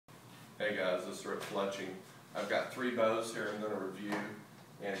Hey guys, this is Ripfletching. I've got 3 bows here I'm going to review,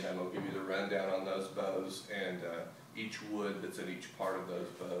 and I'm going to give you the rundown on those bows and each wood that's in each part of those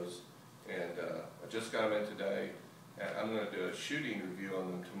bows. And I just got them in today, and I'm going to do a shooting review on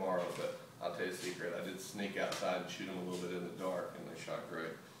them tomorrow, but I'll tell you a secret. I did sneak outside and shoot them a little bit in the dark, and they shot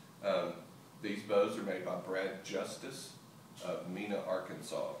great. These bows are made by Brad Justice of Mena,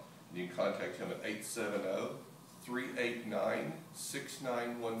 Arkansas. You can contact him at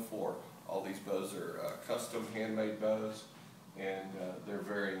 870-389-6914. All these bows are custom handmade bows, and they're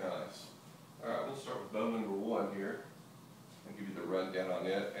very nice. Alright, we'll start with bow number 1 here and give you the rundown on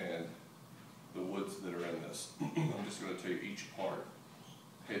it and the woods that are in this. I'm just going to tell you each part.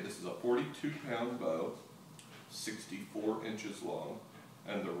 Okay, this is a 42-pound bow, 64 inches long,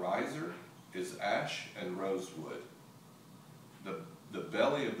 and the riser is ash and rosewood. The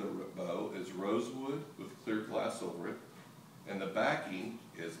belly of the bow is rosewood with clear glass over it, and the backing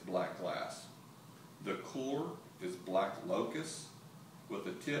is black glass. The core is black locust, with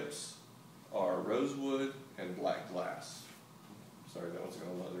the tips are rosewood and black glass. Sorry, that one's got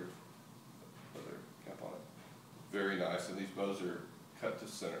a leather cap on it. Very nice, and these bows are cut to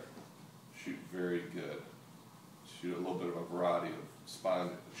center. Shoot very good. Shoot a little bit of a variety of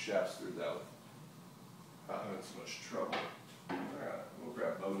spine shafts through that without having so much trouble. Alright, we'll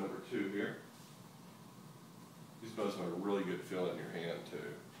grab bow number 2 here. These bows have a really good feel in your hand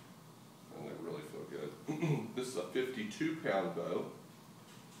too, and they really feel good. This is a 52-pound bow,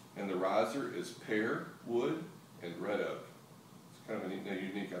 and the riser is pear, wood, and red oak. It's kind of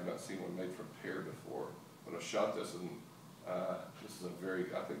unique. I've not seen one made from pear before, but I shot this, and this is I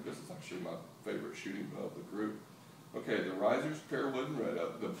think this is actually my favorite shooting bow of the group. Okay, the riser's pear, wood, and red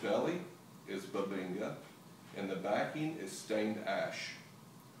oak. The belly is babinga, and the backing is stained ash.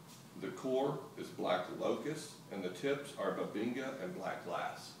 The core is black locust, and the tips are babinga and black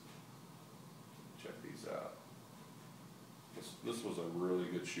glass. Check these out. This was a really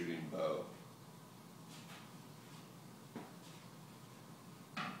good shooting bow.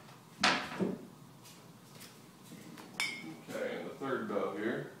 Okay, and the third bow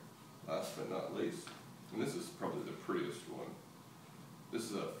here, last but not least, and this is probably the prettiest one.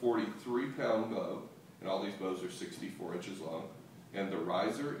 This is a 43-pound bow, and all these bows are 64 inches long. And the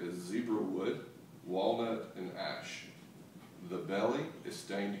riser is zebra wood, walnut, and ash. The belly is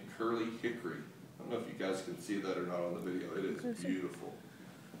stained curly hickory. I don't know if you guys can see that or not on the video. It is beautiful.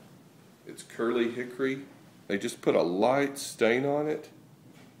 It's curly hickory. They just put a light stain on it.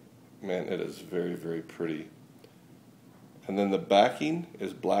 Man, it is very, very pretty. And then the backing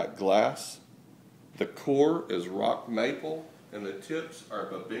is black glass. The core is rock maple, and the tips are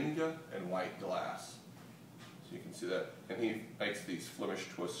babinga and white glass. You can see that, and he makes these Flemish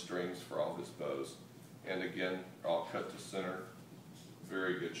twist strings for all his bows, and again, all cut to center.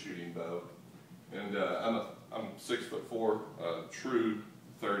 Very good shooting bow. And I'm 6'4", true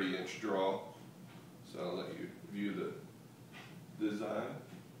 30-inch draw. So I'll let you view the design.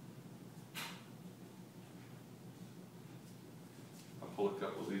 I'll pull a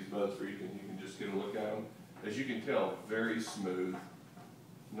couple of these bows for you, and you can just get a look at them. As you can tell, very smooth,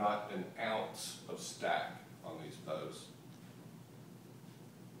 not an ounce of stack on these bows.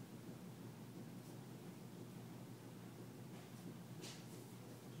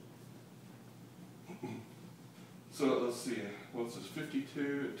 So let's see, what's this,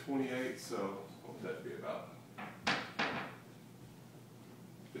 52 at 28, so what would that be, about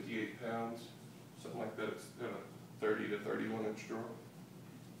 58 pounds, something like that. It's a 30 to 31 inch draw.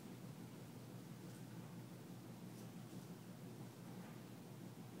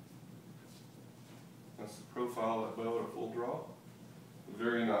 That's the profile of that bow at a full draw.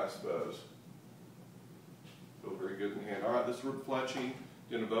 Very nice bows. Feel very good in the hand. Alright, this is Ripfletching.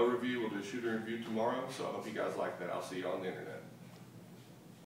 Doing a bow review. We'll do a shooter review tomorrow, so I hope you guys like that. I'll see you on the internet.